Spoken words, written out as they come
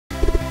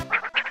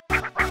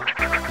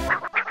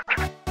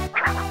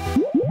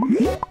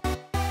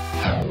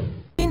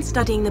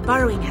studying the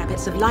burrowing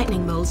habits of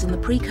lightning moles in the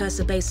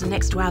Precursor Basin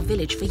next to our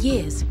village for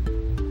years.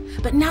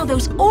 But now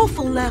those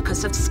awful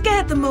lurkers have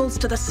scared the moles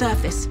to the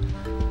surface.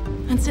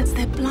 And since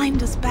they're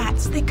blind as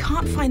bats, they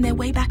can't find their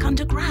way back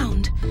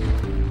underground.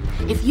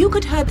 If you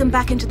could herd them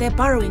back into their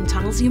burrowing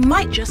tunnels, you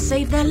might just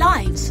save their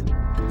lives.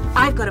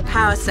 I've got a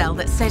power cell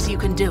that says you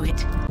can do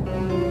it.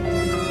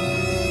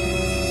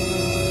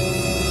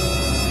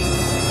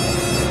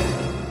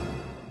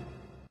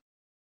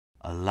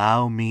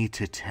 Allow me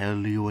to tell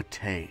you a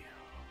tale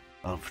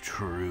of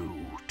true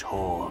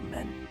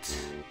torment.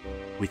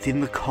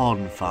 Within the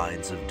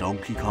confines of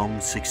Donkey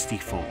Kong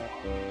 64,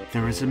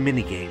 there is a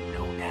minigame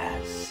known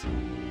as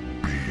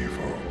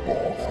Beaver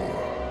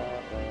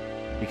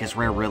Bother. Because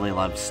Rare really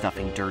loves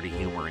stuffing dirty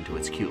humor into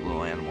its cute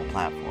little animal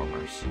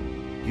platformers.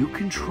 You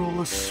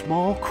control a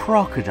small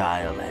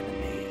crocodile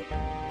enemy,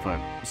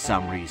 for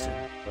some reason,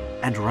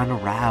 and run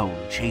around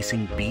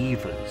chasing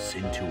beavers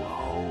into a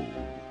hole.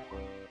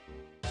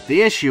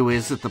 The issue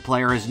is that the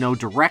player has no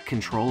direct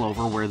control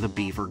over where the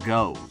beaver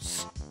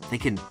goes. They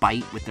can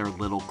bite with their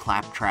little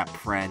claptrap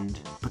friend,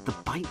 but the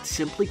bite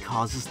simply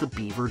causes the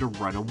beaver to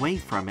run away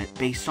from it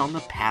based on the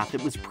path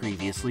it was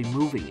previously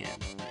moving in.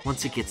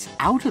 Once it gets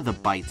out of the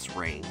bite's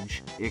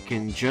range, it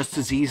can just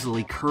as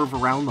easily curve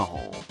around the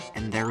hole,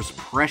 and there's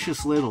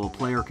precious little a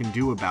player can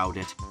do about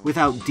it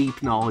without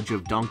deep knowledge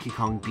of Donkey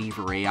Kong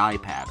Beaver AI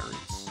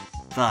patterns.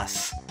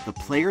 Thus, the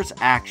player's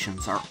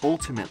actions are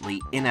ultimately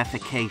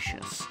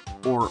inefficacious,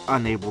 or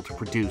unable to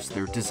produce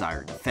their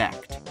desired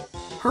effect.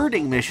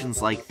 Herding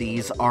missions like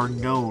these are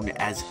known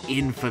as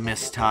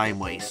infamous time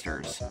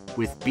wasters,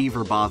 with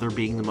Beaver Bother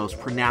being the most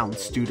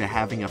pronounced due to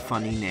having a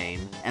funny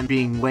name, and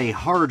being way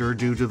harder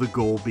due to the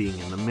goal being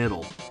in the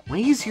middle.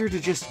 Way easier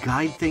to just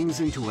guide things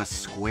into a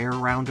square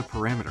around a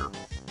perimeter.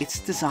 It's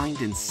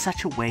designed in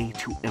such a way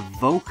to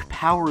evoke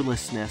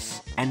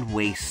powerlessness and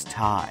waste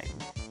time.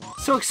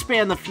 So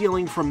expand the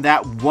feeling from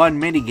that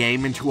one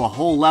minigame into a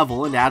whole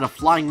level and add a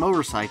flying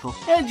motorcycle,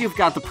 and you've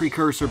got the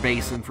Precursor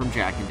Basin from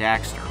Jak and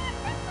Daxter.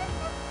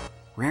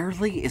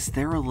 Rarely is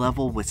there a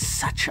level with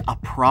such a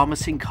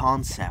promising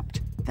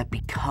concept that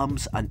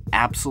becomes an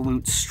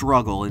absolute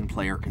struggle in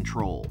player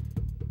control.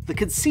 The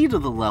conceit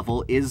of the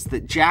level is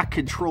that Jak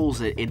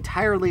controls it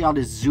entirely on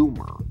his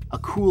Zoomer, a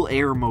cool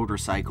air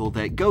motorcycle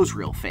that goes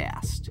real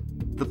fast.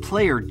 The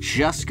player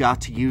just got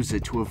to use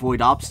it to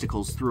avoid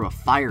obstacles through a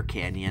fire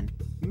canyon,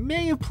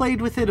 may have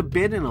played with it a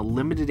bit in a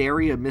limited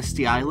area of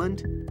Misty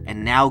Island,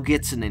 and now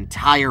gets an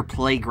entire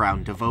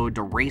playground devoted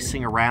to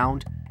racing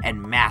around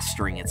and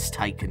mastering its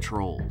tight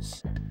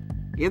controls.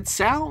 It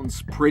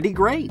sounds pretty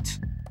great.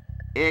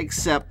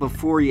 Except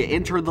before you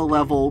enter the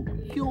level,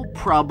 you'll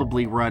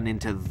probably run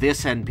into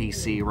this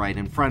NPC right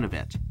in front of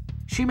it.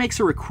 She makes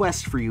a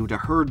request for you to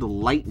herd the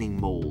lightning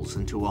moles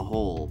into a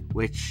hole,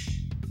 which,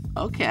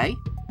 okay.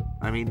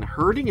 I mean,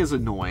 herding is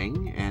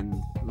annoying,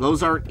 and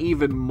those aren't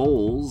even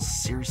moles.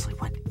 Seriously,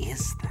 what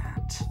is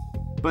that?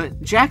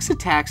 But Jak's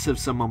attacks have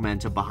some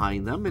momentum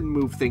behind them and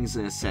move things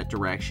in a set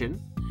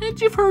direction, and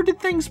you've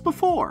herded things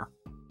before.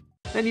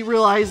 Then you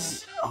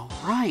realize, oh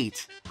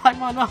right,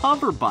 I'm on a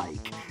hover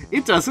bike.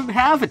 It doesn't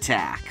have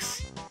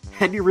attacks.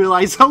 And you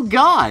realize, oh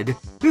god,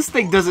 this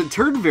thing doesn't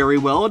turn very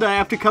well and I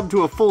have to come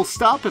to a full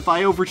stop if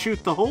I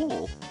overshoot the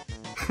hole.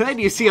 Then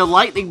you see a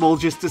lightning mole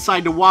just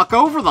decide to walk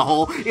over the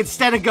hole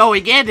instead of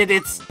going in, and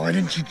it's... Why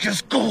didn't you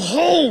just go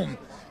home?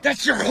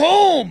 That's your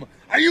home!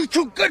 Are you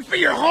too good for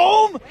your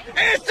home?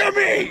 Answer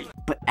me!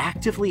 But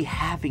actively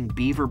having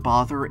Beaver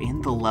Bother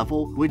in the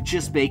level would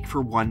just make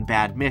for one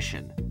bad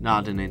mission,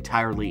 not an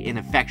entirely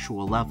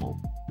ineffectual level.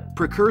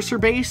 Precursor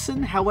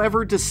Basin,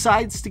 however,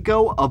 decides to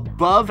go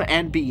above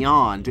and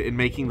beyond in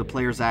making the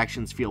player's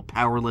actions feel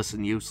powerless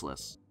and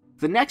useless.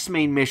 The next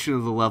main mission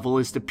of the level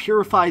is to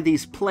purify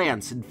these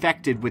plants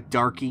infected with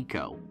Dark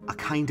Eco, a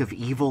kind of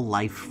evil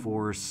life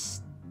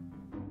force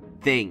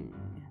thing.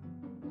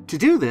 To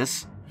do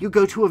this, you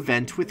go to a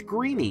vent with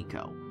Green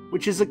Eco,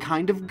 which is a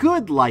kind of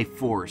good life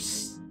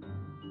force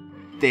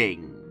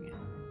thing,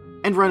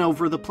 and run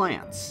over the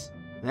plants.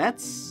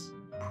 That's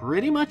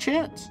pretty much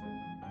it.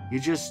 You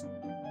just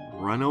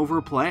run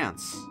over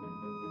plants.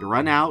 You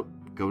run out,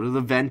 go to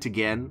the vent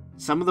again,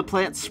 some of the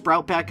plants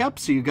sprout back up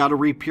so you gotta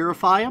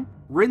repurify them.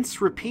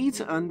 Rinse, repeat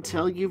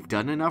until you've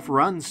done enough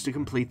runs to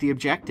complete the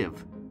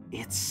objective.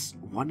 It's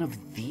one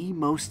of the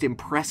most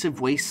impressive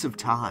wastes of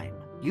time,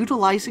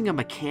 utilizing a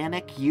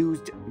mechanic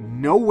used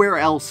nowhere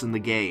else in the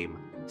game,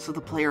 so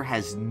the player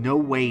has no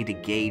way to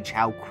gauge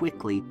how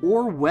quickly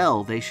or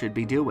well they should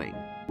be doing,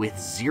 with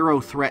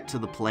zero threat to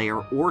the player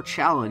or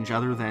challenge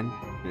other than,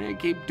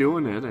 keep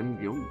doing it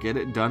and you'll get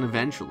it done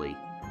eventually.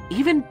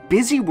 Even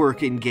busy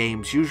work in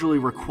games usually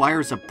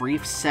requires a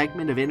brief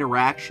segment of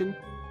interaction.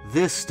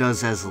 This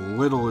does as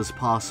little as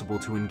possible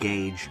to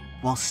engage,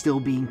 while still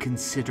being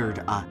considered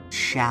a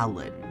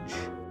challenge.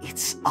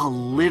 It's a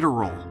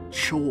literal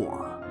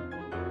chore.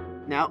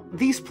 Now,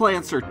 these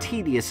plants are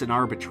tedious and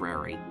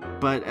arbitrary,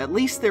 but at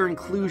least their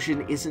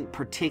inclusion isn't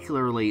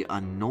particularly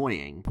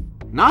annoying.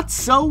 Not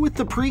so with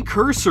the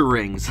Precursor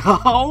rings,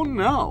 oh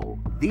no!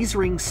 These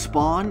rings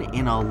spawn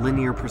in a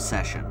linear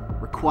procession,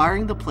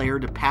 requiring the player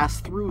to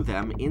pass through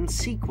them in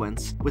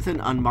sequence with an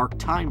unmarked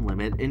time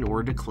limit in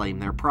order to claim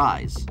their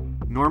prize.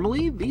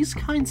 Normally, these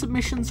kinds of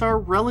missions are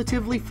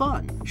relatively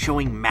fun,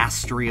 showing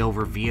mastery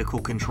over vehicle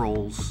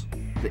controls.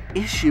 The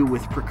issue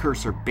with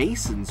Precursor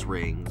Basin's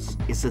rings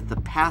is that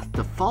the path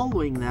to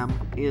following them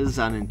is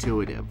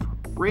unintuitive.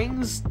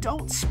 Rings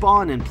don't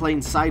spawn in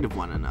plain sight of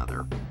one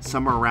another.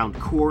 Some are around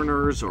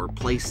corners or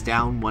placed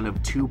down one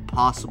of two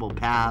possible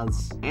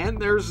paths, and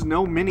there's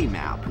no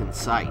mini-map in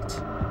sight.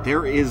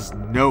 There is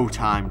no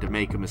time to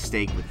make a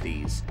mistake with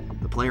these.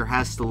 The player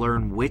has to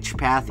learn which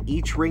path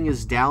each ring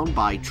is down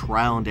by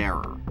trial and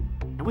error.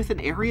 And with an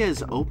area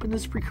as open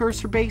as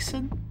Precursor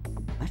Basin,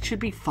 that should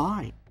be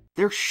fine.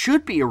 There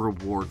should be a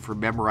reward for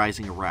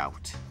memorizing a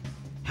route.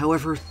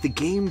 However, the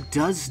game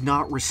does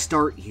not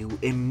restart you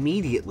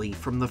immediately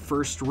from the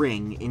first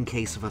ring in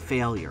case of a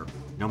failure.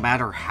 No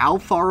matter how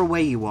far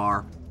away you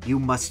are, you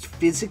must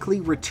physically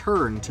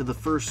return to the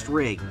first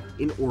ring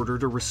in order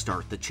to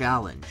restart the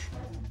challenge.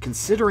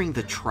 Considering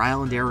the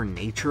trial and error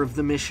nature of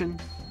the mission,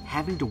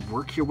 having to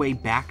work your way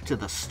back to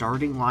the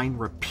starting line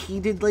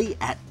repeatedly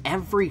at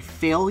every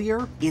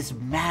failure is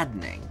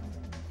maddening.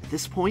 At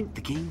this point,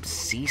 the game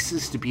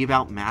ceases to be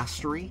about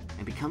mastery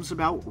and becomes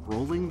about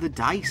rolling the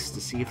dice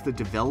to see if the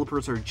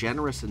developers are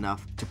generous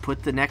enough to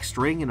put the next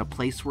ring in a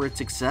place where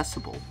it's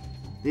accessible.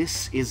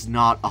 This is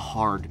not a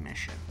hard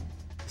mission.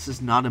 This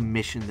is not a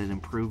mission that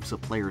improves a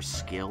player's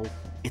skill.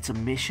 It's a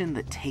mission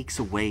that takes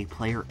away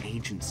player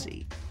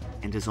agency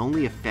and is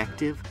only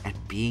effective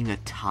at being a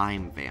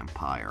time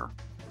vampire.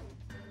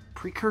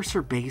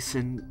 Precursor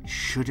Basin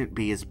shouldn't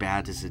be as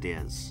bad as it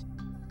is.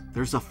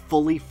 There's a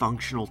fully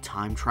functional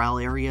time trial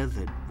area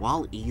that,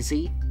 while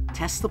easy,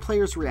 tests the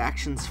player's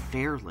reactions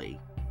fairly.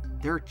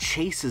 There are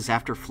chases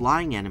after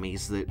flying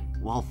enemies that,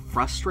 while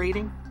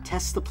frustrating,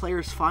 test the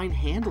player's fine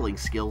handling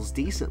skills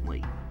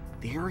decently.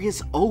 The area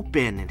is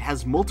open and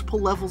has multiple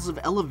levels of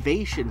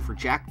elevation for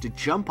Jak to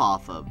jump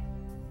off of.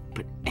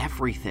 But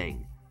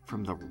everything,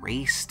 from the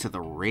race to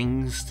the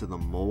rings to the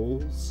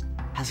moles,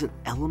 has an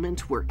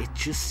element where it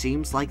just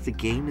seems like the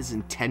game is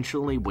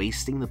intentionally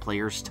wasting the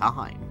player's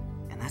time.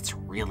 That's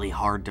really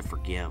hard to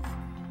forgive.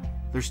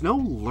 There's no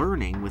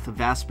learning with the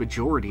vast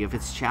majority of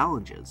its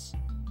challenges,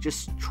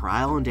 just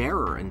trial and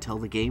error until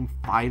the game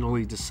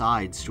finally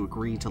decides to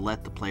agree to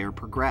let the player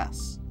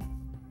progress.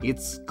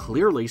 It's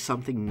clearly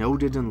something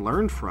noted and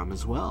learned from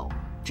as well.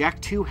 Jak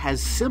 2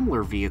 has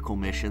similar vehicle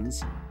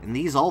missions, and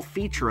these all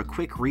feature a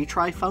quick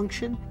retry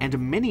function and a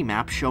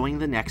mini-map showing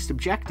the next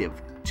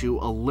objective, to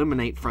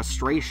eliminate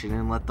frustration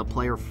and let the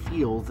player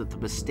feel that the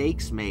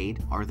mistakes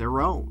made are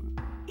their own.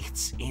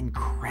 It's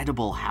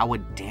incredible how a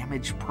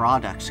damaged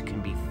product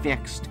can be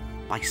fixed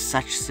by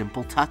such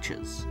simple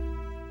touches.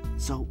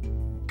 So,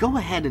 go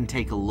ahead and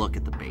take a look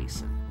at the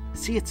basin,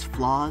 see its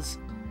flaws,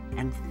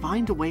 and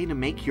find a way to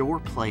make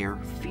your player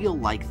feel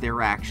like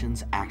their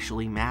actions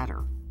actually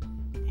matter.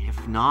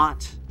 If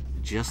not,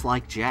 just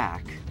like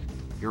Jak,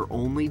 you're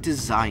only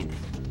designing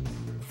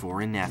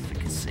for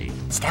inefficacy.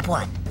 Step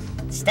 1,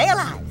 stay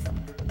alive.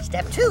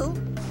 Step 2,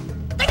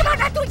 think about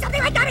not doing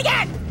something like that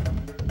again!